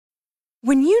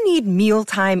When you need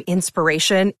mealtime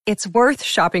inspiration, it's worth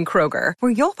shopping Kroger,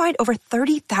 where you'll find over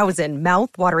 30,000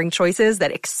 mouth-watering choices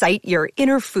that excite your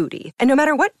inner foodie. And no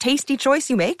matter what tasty choice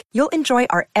you make, you'll enjoy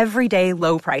our everyday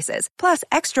low prices, plus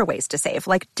extra ways to save,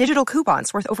 like digital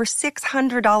coupons worth over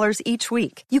 $600 each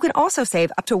week. You can also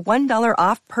save up to $1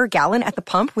 off per gallon at the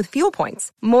pump with fuel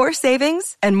points. More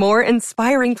savings and more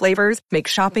inspiring flavors make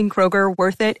shopping Kroger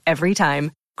worth it every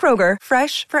time. Kroger,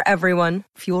 fresh for everyone.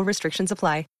 Fuel restrictions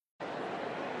apply.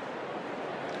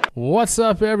 What's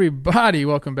up, everybody?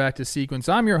 Welcome back to Sequence.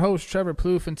 I'm your host, Trevor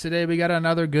Plouffe, and today we got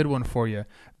another good one for you.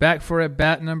 Back for at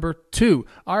bat number 2.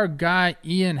 Our guy,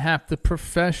 Ian Happ, the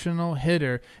professional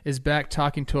hitter, is back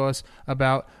talking to us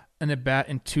about an at-bat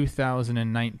in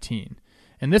 2019.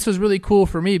 And this was really cool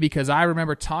for me because I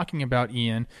remember talking about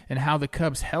Ian and how the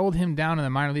Cubs held him down in the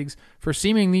minor leagues for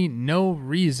seemingly no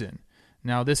reason.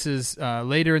 Now, this is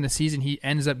later in the season. He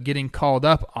ends up getting called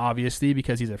up, obviously,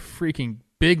 because he's a freaking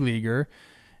big leaguer,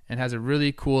 and has a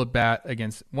really cool at bat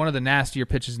against one of the nastier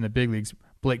pitchers in the big leagues,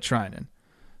 Blake Treinen.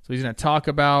 So he's going to talk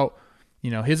about,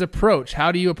 his approach.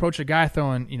 How do you approach a guy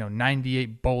throwing,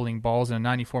 98 bowling balls and a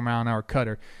 94-mile-an-hour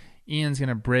cutter? Ian's going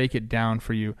to break it down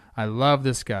for you. I love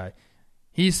this guy.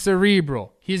 He's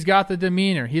cerebral. He's got the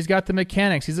demeanor. He's got the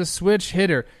mechanics. He's a switch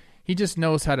hitter. He just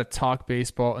knows how to talk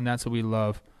baseball, and that's what we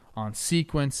love on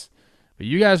Sequence. But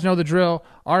you guys know the drill.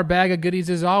 Our bag of goodies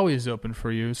is always open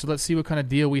for you, so let's see what kind of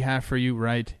deal we have for you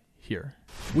right here.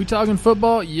 We talking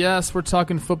football? Yes, we're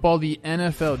talking football. The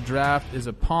NFL draft is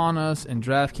upon us, and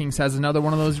DraftKings has another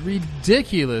one of those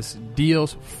ridiculous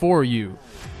deals for you.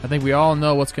 I think we all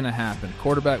know what's going to happen.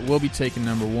 Quarterback will be taken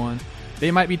number 1.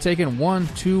 They might be taking 1,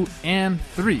 2, and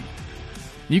 3.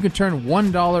 You can turn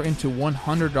 $1 into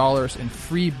 $100 in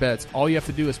free bets. All you have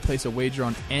to do is place a wager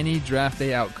on any draft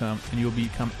day outcome, and you'll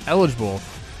become eligible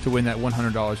to win that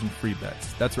 $100 in free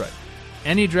bets. That's right.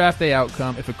 Any draft day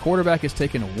outcome, if a quarterback is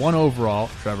taken 1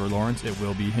 overall, Trevor Lawrence, it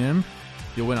will be him,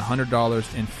 you'll win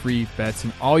 $100 in free bets.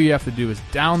 And all you have to do is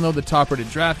download the top-rated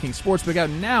DraftKings Sportsbook app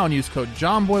now and use code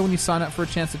JOHNBOY when you sign up for a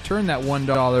chance to turn that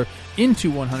 $1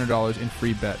 into $100 in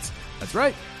free bets. That's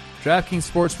right. DraftKings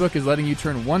Sportsbook is letting you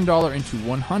turn $1 into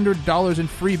 $100 in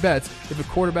free bets if a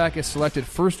quarterback is selected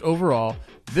first overall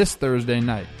this Thursday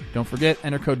night. Don't forget,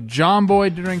 enter code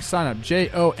JOHNBOY during signup,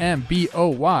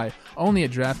 JOMBOY. Only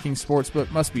at DraftKings Sportsbook.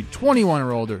 Must be 21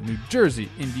 or older. New Jersey,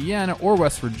 Indiana, or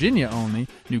West Virginia only.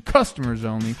 New customers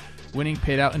only. Winning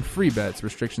paid out in free bets.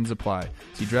 Restrictions apply.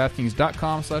 See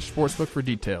DraftKings.com/sportsbook for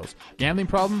details. Gambling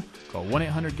problem? Call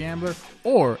 1-800-GAMBLER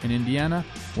or in Indiana,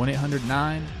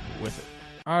 1-800-9-WITH-IT.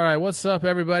 All right, what's up,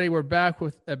 everybody? We're back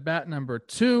with at bat number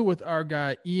 2 with our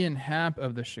guy Ian Happ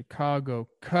of the Chicago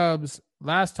Cubs.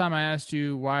 Last time I asked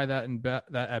you why that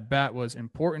at bat was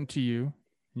important to you.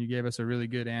 You gave us a really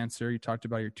good answer. You talked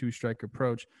about your 2-strike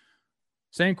approach.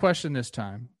 Same question this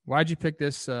time. Why'd you pick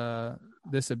this at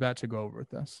bat to go over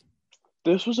with us?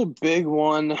 This was a big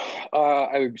one.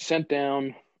 I sent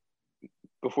down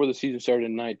before the season started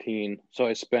in 19, so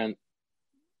I spent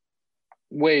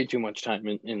way too much time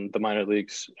in the minor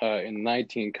leagues in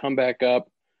 19. Come back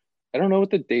up. I don't know what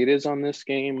the date is on this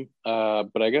game,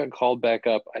 but I got called back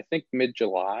up, I think,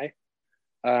 mid-July.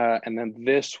 And then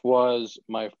this was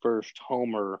my first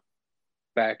homer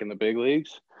back in the big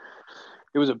leagues.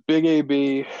 It was a big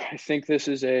AB. I think this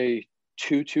is a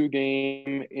 2-2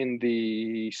 game in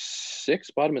the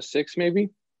bottom of 6 maybe.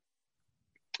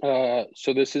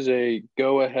 So this is a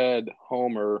go-ahead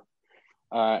homer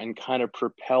and kind of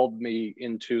propelled me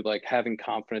into like having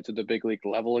confidence at the big league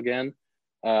level again.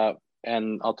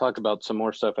 And I'll talk about some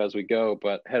more stuff as we go,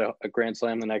 but had a grand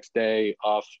slam the next day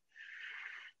off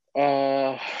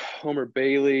Homer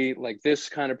Bailey. Like, this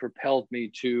kind of propelled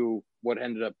me to what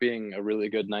ended up being a really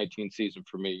good 19 season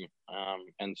for me.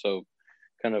 And so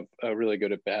kind of a really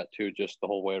good at bat too, just the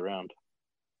whole way around.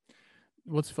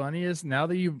 What's funny is now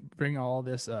that you bring all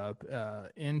this up,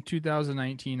 in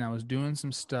 2019, I was doing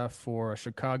some stuff for a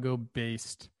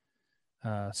Chicago-based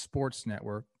sports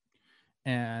network.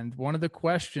 And one of the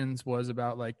questions was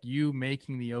about like you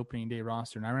making the opening day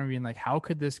roster. And I remember being like, how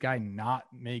could this guy not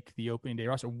make the opening day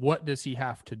roster? What does he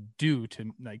have to do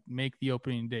to like make the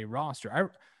opening day roster? I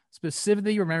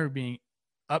specifically remember being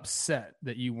upset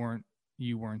that you weren't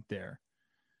there.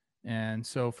 And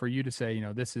so for you to say, you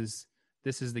know, this is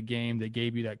the game that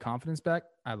gave you that confidence back.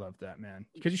 I love that, man,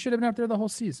 because you should have been out there the whole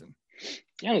season.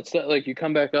 Yeah. It's that, like, you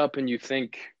come back up and you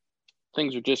think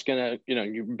things are just going to, you know,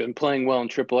 you've been playing well in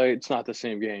AAA. It's not the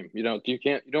same game. You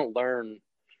don't learn.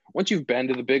 Once you've been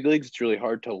to the big leagues, it's really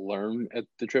hard to learn at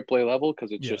the AAA level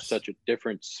because it's just such a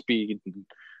different speed. And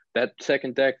that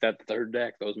second deck, that third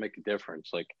deck, those make a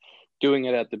difference. Like, doing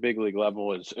it at the big league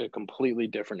level is a completely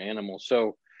different animal.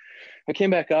 So I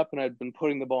came back up and I'd been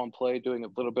putting the ball in play, doing a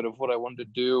little bit of what I wanted to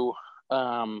do,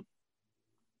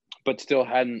 but still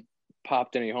hadn't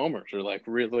popped any homers or like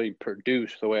really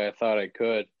produced the way I thought I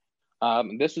could.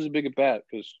 This was a big at bat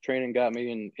because training got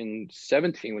me in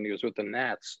 17 when he was with the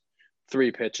Nats,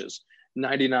 3 pitches,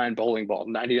 99 bowling ball,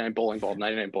 99 bowling ball,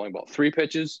 99 bowling ball, 3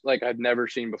 pitches like I've never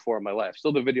seen before in my life.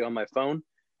 Still the video on my phone,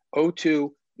 0-2,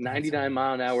 99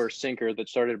 mile an hour sinker that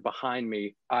started behind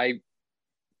me.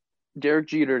 Derek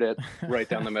Jetered it right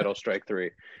down the middle, strike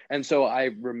 3. And so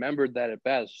I remembered that at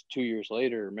bat 2 years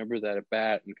later, remember that at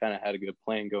bat and kind of had a good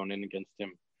plan going in against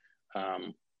him.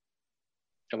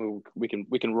 And we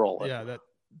can roll it. Yeah,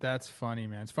 that's funny,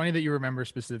 man. It's funny that you remember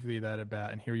specifically that at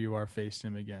bat, and here you are facing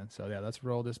him again. So yeah, let's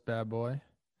roll this bad boy.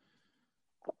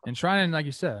 And Treinen, like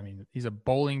you said, I mean, he's a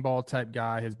bowling ball type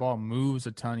guy. His ball moves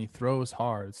a ton. He throws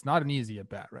hard. It's not an easy at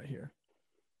bat right here.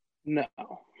 No,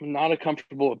 not a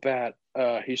comfortable at bat.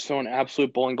 He's throwing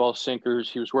absolute bowling ball sinkers.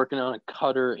 He was working on a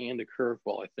cutter and a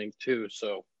curveball, I think, too.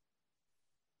 So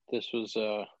this was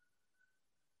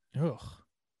Ugh.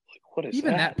 What is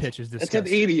even that? that pitch is disgusting.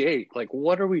 It's at 88. Like,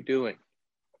 what are we doing?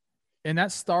 And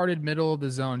that started middle of the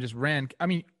zone, just ran. I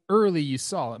mean, early you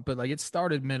saw it, but like it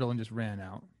started middle and just ran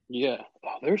out. Yeah.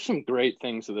 Oh, there's some great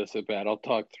things to this at bat. I'll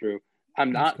talk through.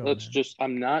 I'm not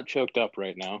choked up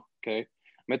right now. Okay.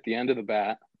 I'm at the end of the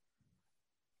bat.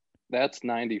 That's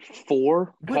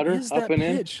 94 cutter what is up that and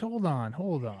pitch? in. Hold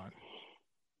on.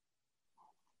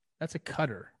 That's a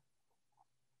cutter.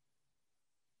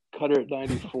 Cutter at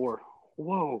 94.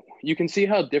 Whoa. You can see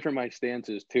how different my stance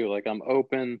is too. Like I'm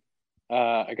open.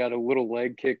 I got a little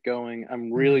leg kick going.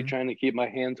 I'm really trying to keep my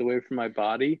hands away from my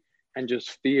body and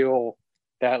just feel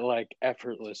that like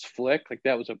effortless flick. Like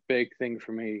that was a big thing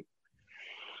for me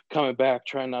coming back,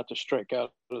 trying not to strike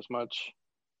out as much.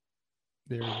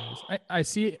 There it is.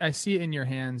 I see it in your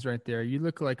hands right there. You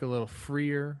look like a little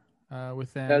freer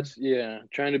with that. That's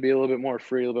trying to be a little bit more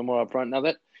free, a little bit more upfront. Now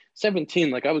that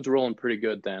 17, like I was rolling pretty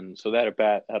good then, so that at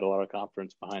bat had a lot of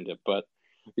confidence behind it. But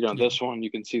this one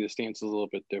you can see the stance is a little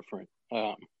bit different.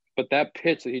 But that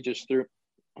pitch that he just threw,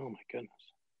 oh my goodness,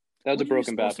 that was a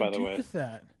broken bat, by the way. With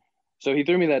that? So he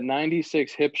threw me that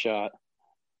 96 hip shot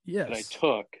that I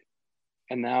took,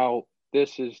 and now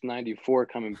this is 94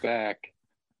 coming back.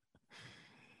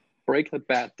 Break the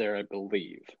bat there, I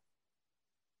believe.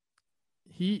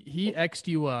 He X'd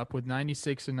you up with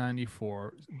 96 and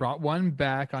 94, brought one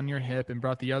back on your hip and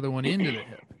brought the other one into the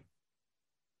hip.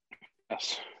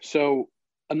 Yes. So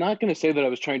I'm not going to say that I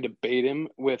was trying to bait him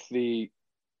with the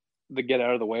get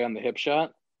out of the way on the hip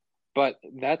shot, but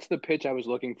that's the pitch I was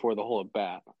looking for the whole at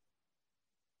bat.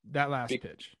 That last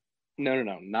pitch. No,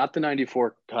 not the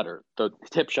 94 cutter, the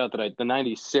hip shot the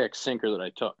 96 sinker that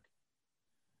I took.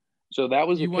 So that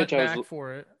was the pitch I was back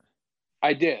for it.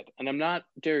 I did, and I'm not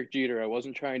Derek Jeter. I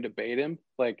wasn't trying to bait him.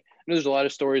 Like, there's a lot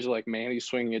of stories of like Manny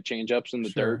swinging at changeups in the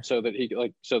dirt so that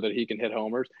he can hit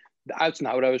homers. That's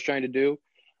not what I was trying to do.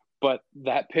 But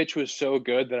that pitch was so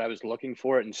good that I was looking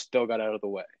for it and still got out of the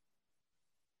way.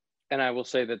 And I will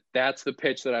say that that's the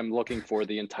pitch that I'm looking for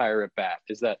the entire at bat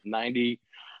is that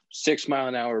 96 mile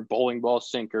an hour bowling ball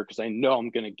sinker because I know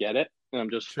I'm going to get it and I'm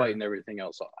just fighting everything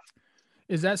else off.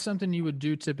 Is that something you would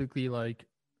do typically? Like,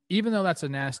 even though that's a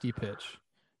nasty pitch,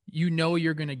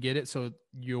 you're going to get it, so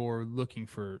you're looking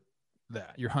for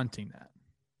that. You're hunting that.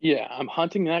 Yeah, I'm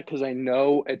hunting that because I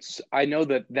know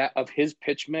that of his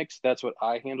pitch mix, that's what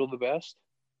I handle the best.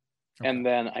 Okay. And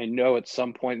then I know at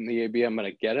some point in the AB I'm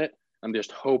going to get it. I'm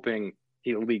just hoping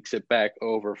he leaks it back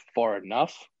over far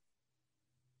enough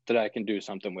that I can do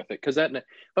something with it. Because if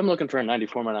I'm looking for a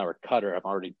 94 mile an hour cutter, I'm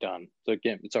already done. So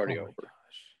again, it's already over.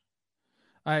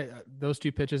 Gosh. Those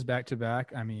two pitches back to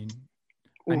back. I mean,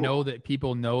 I know that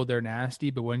people know they're nasty,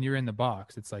 but when you're in the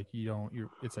box, it's like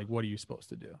it's like, what are you supposed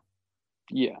to do?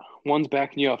 Yeah. One's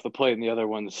backing you off the plate and the other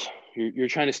one's you're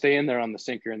trying to stay in there on the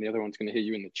sinker and the other one's going to hit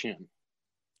you in the chin.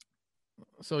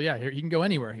 So yeah, here you can go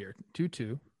anywhere here.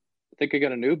 2-2. I think I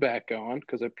got a new bat going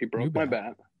because he broke my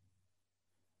bat.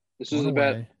 This is a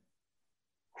bat.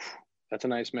 That's a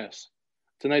nice miss.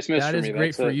 It's a nice miss for me. That is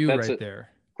great for you right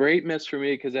there. Great miss for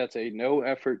me because that's a no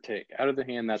effort take. Out of the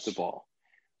hand, that's a ball.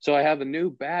 So I have a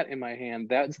new bat in my hand.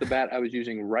 That's the bat I was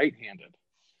using right-handed.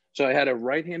 So I had a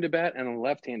right-handed bat and a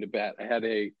left-handed bat.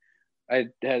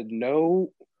 I had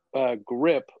no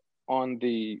grip on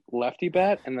the lefty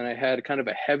bat, and then I had kind of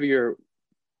a heavier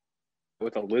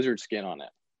with a lizard skin on it.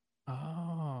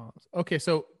 Oh, okay.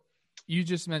 So you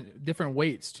just meant different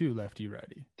weights too, lefty,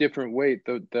 righty. Different weight.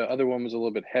 The other one was a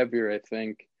little bit heavier, I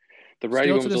think. The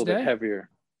righty one was a little bit heavier.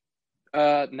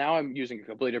 Now I'm using a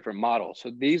completely different model.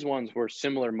 So these ones were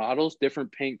similar models,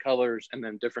 different paint colors, and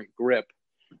then different grip.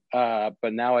 But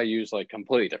now I use like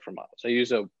completely different models. I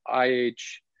use a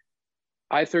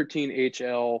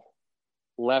I13HL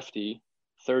lefty,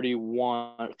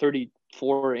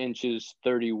 34 inches,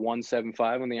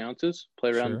 31.75 on the ounces.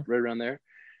 Play around Sure. right around there.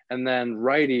 And then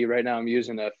righty, right now I'm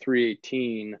using a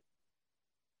 318,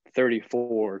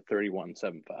 34,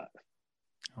 31.75.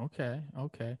 Okay.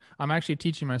 I'm actually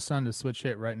teaching my son to switch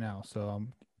hit right now, so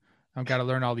I've got to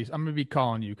learn all these. I'm gonna be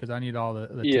calling you because I need all the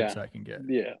tips Yeah. I can get.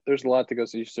 Yeah. There's a lot to go.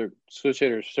 So you start, switch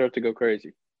hitters start to go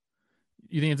crazy.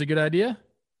 You think it's a good idea?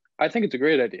 I think it's a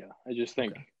great idea. I just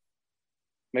think Okay.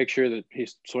 make sure that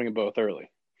he's swinging both early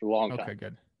for a long Okay, time.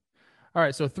 good. All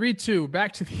right, so 3-2.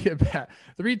 Back to the bat.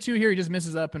 3-2 here. He just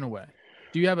misses up and away.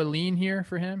 Do you have a lean here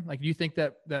for him? Like, do you think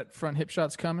that front hip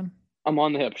shot's coming? I'm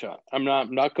on the hip shot. I'm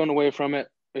not going away from it.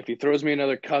 If he throws me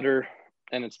another cutter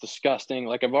and it's disgusting,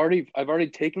 like I've already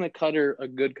taken a cutter, a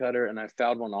good cutter, and I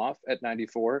fouled one off at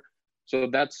 94. So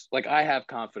that's like I have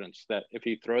confidence that if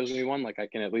he throws me one, like I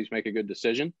can at least make a good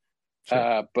decision.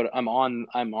 Sure. But I'm on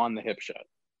the hip shot.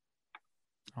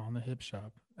 On the hip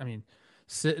shot. I mean,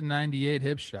 sitting 98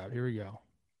 hip shot. Here we go.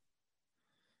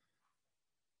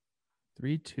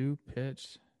 3-2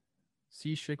 pitch.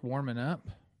 Cishik warming up.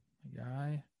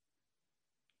 Guy.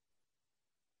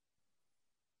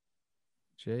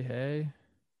 Jay Hay.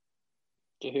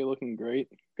 Jay looking great.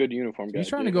 Good uniform guy. He's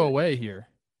trying to go away here.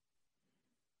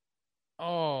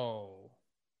 Oh.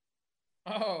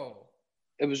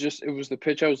 It was the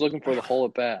pitch I was looking for the whole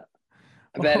at bat.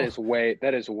 That is way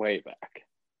back.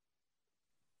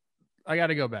 I got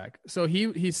to go back. So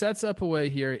he sets up away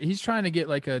here. He's trying to get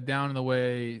like a down and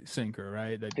away sinker,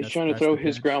 right? He's trying to throw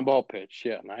his ground ball pitch.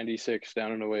 Yeah, 96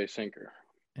 down and away sinker.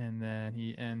 And then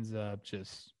he ends up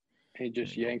just. He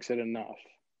just yanks it enough.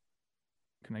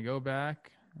 Can I go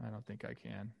back? I don't think I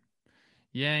can.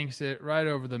 Yanks it right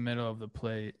over the middle of the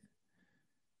plate.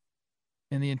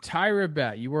 And the entire at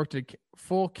bat, you worked a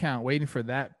full count waiting for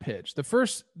that pitch. The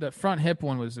front hip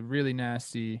one was really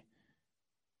nasty.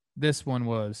 This one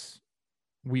was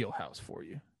wheelhouse for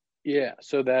you. Yeah,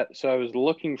 so I was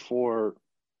looking for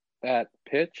that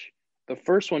pitch. The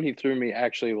first one he threw me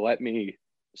actually let me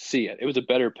see it. It was a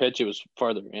better pitch. It was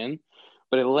farther in,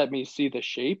 but it let me see the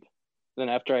shape. Then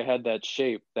after I had that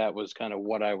shape, that was kind of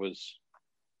what I was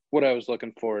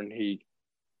looking for. And he,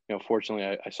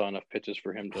 fortunately I saw enough pitches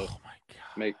for him to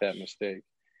make that mistake.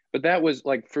 But that was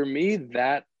like, for me,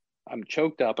 that I'm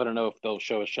choked up. I don't know if they'll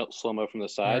show a slow-mo from the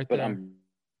side, right but there. I'm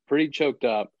pretty choked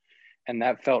up. And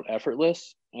that felt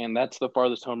effortless. And that's the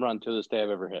farthest home run to this day I've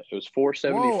ever hit. It was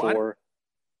 474.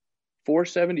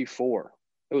 474.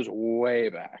 It was way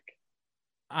back.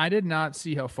 I did not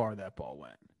see how far that ball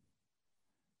went.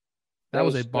 That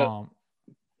was a bomb.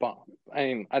 Bomb. I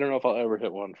mean, I don't know if I'll ever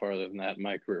hit one farther than that in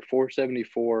my career.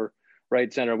 474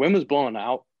 right center. Wind was blowing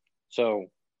out, so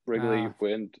Wrigley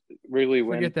wind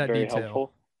very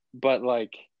helpful. But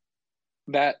like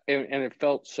that, and it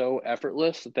felt so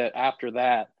effortless that after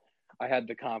that, I had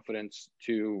the confidence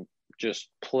to just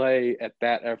play at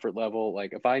that effort level.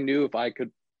 Like if I knew if I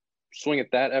could swing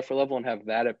at that effort level and have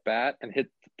that at bat and hit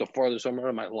the farthest home run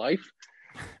of my life,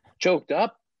 choked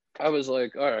up, I was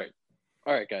like, all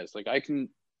right, guys, like I can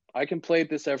play at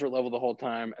this effort level the whole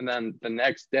time. And then the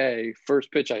next day,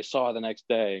 first pitch I saw the next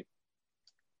day,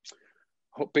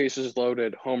 bases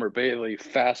loaded, Homer Bailey,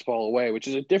 fastball away, which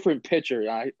is a different pitcher.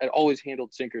 I always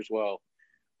handled sinkers well,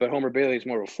 but Homer Bailey is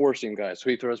more of a four-seam guy. So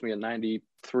he throws me a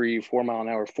 93,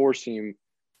 4-mile-an-hour four-seam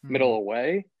middle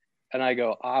away. And I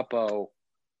go, Oppo,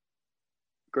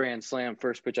 grand slam,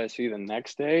 first pitch I see the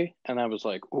next day. And I was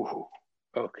like, ooh,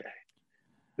 okay,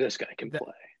 this guy can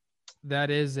play.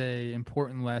 That is a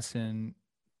important lesson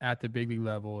at the big league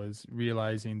level, is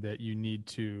realizing that you need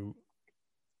to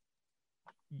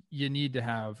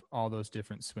have all those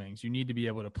different swings. You need to be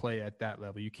able to play at that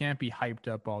level. You can't be hyped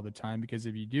up all the time, because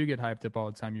if you do get hyped up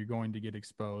all the time, you're going to get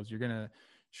exposed. You're going to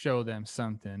show them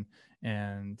something.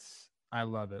 And I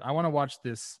love it. I want to watch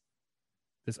this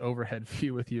overhead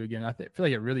view with you again. I feel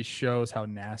like it really shows how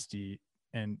nasty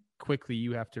and quickly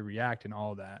you have to react and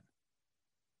all that.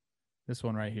 This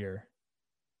one right here.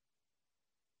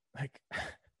 Like,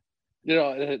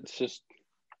 it's just,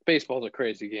 baseball's a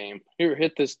crazy game. Here,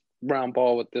 hit this round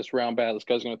ball with this round bat. This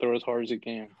guy's going to throw as hard as he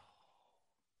can.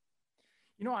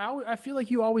 I feel like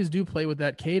you always do play with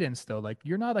that cadence, though. Like,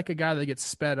 you're not like a guy that gets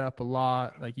sped up a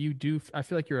lot. Like, you do. I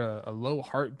feel like you're a low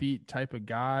heartbeat type of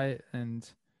guy. And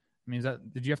I mean,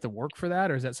 did you have to work for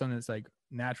that, or is that something that's like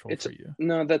natural for you?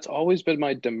 No, that's always been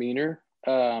my demeanor.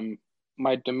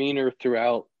 My demeanor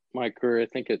throughout my career. I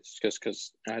think it's just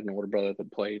because I had an older brother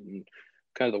that played, and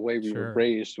kind of the way we were Sure.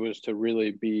 raised was to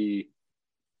really be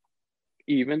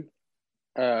even.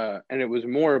 And it was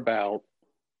more about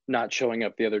not showing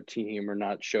up the other team or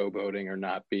not showboating or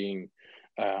not being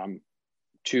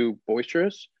too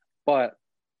boisterous. But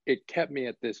it kept me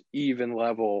at this even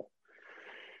level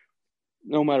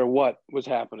no matter what was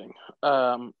happening.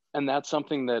 And that's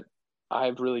something that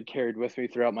I've really carried with me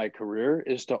throughout my career,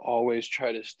 is to always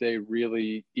try to stay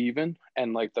really even,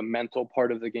 and like the mental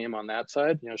part of the game on that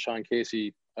side. Sean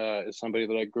Casey is somebody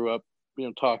that I grew up,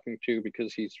 talking to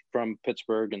because he's from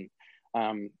Pittsburgh, and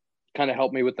kind of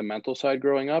helped me with the mental side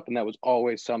growing up. And that was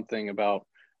always something about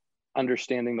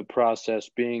understanding the process,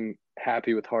 being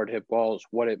happy with hard hit balls,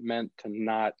 what it meant to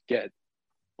not get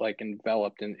like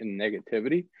enveloped in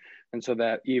negativity. And so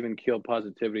that even keeled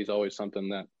positivity is always something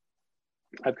that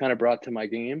I've kind of brought to my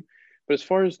game. But as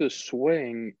far as the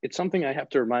swing, it's something I have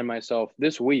to remind myself.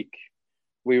 This week,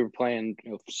 we were playing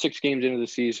 6 games into the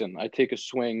season. I take a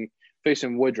swing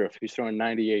facing Woodruff. He's throwing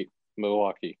 98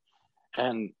 Milwaukee.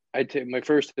 And I take my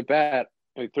first at bat.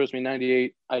 He throws me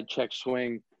 98. I check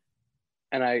swing.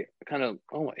 And I kind of,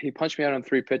 he punched me out on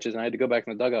 3 pitches. And I had to go back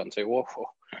in the dugout and say, whoa,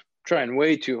 trying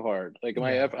way too hard. Like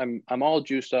I'm all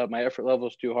juiced up. My effort level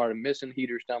is too hard. I'm missing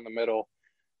heaters down the middle.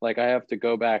 Like I have to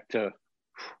go back to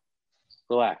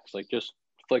relax, like just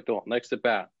flick the ball, next at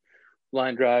bat,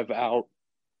 line drive out,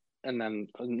 and then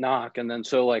knock. And then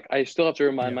so like I still have to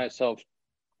remind myself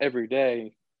every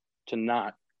day to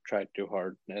not try too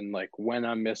hard. And like when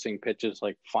I'm missing pitches,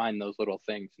 like find those little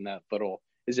things. And that little,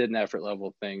 is it an effort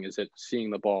level thing? Is it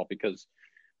seeing the ball? Because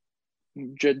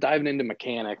diving into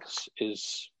mechanics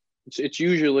it's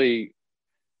usually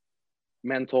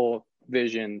mental,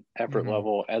 vision, effort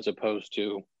level, as opposed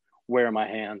to where are my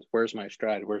hands, where's my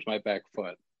stride, where's my back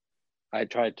foot. I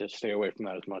tried to stay away from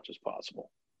that as much as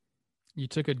possible. You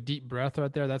took a deep breath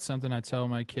right there. That's something I tell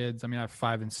my kids. I mean, I have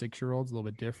 5 and 6-year-olds, a little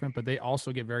bit different, but they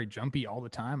also get very jumpy all the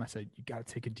time. I said, you got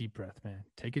to take a deep breath, man.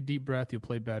 Take a deep breath. You'll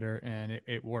play better, and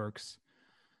it works.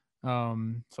 So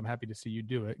I'm happy to see you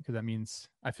do it, because that means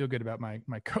I feel good about my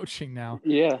coaching now.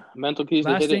 Yeah, mental keys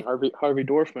to hitting. Harvey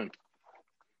Dorfman.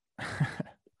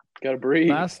 Got to breathe.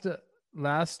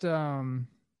 Last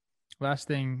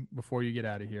thing before you get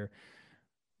out of here.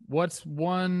 What's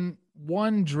one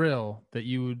drill that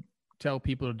you would tell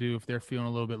people to do if they're feeling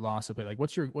a little bit lost? Like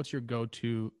what's your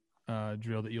go-to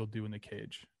drill that you'll do in the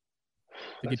cage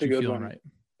to get you feeling right?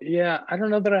 Yeah, I don't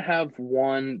know that I have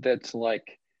one that's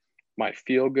like my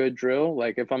feel-good drill.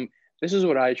 Like this is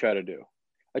what I try to do.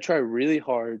 I try really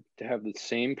hard to have the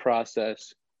same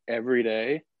process every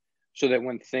day, so that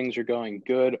when things are going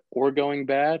good or going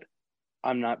bad,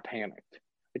 I'm not panicked.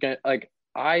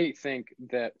 I think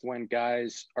that when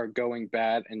guys are going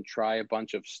bad and try a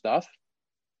bunch of stuff,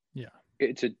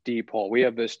 it's a deep hole. We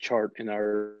have this chart in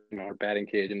our batting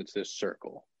cage, and it's this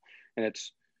circle, and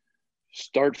it's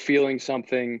start feeling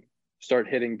something, start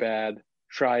hitting bad,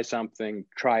 try something,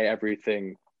 try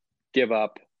everything, give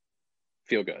up,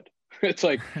 feel good. It's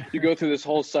like you go through this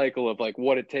whole cycle of like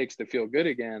what it takes to feel good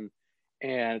again.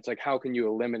 And it's like, how can you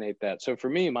eliminate that? So for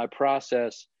me, my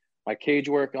process, my cage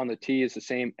work on the tee is the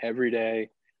same every day.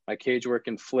 My cage work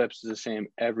in flips is the same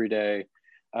every day.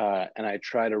 And I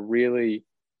try to really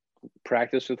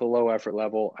practice with a low effort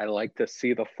level. I like to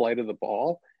see the flight of the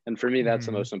ball. And for me, that's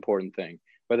the most important thing.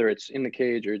 Whether it's in the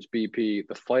cage or it's BP,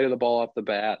 the flight of the ball off the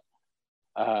bat,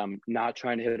 not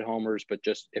trying to hit homers, but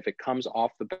just if it comes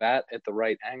off the bat at the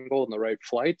right angle and the right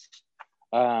flights,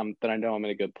 then I know I'm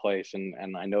in a good place,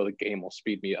 and I know the game will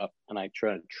speed me up, and I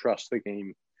try to trust the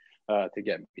game to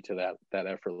get me to that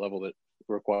effort level that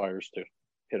requires to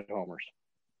hit homers.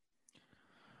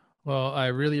 Well, I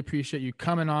really appreciate you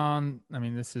coming on. I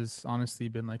mean, this has honestly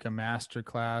been like a master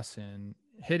class in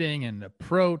hitting and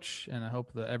approach, and I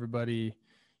hope that everybody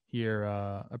here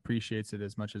appreciates it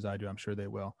as much as I do. I'm sure they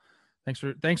will.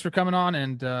 Thanks for coming on,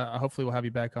 and hopefully we'll have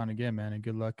you back on again, man, and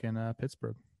good luck in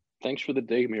Pittsburgh. Thanks for the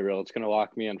dig, Muriel. It's going to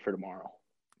lock me in for tomorrow.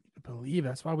 I believe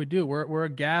that's why we do. We're a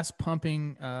gas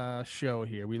pumping show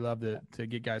here. We love to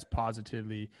get guys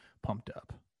positively pumped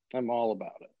up. I'm all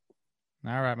about it.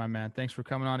 All right, my man. Thanks for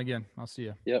coming on again. I'll see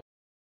you. Yep.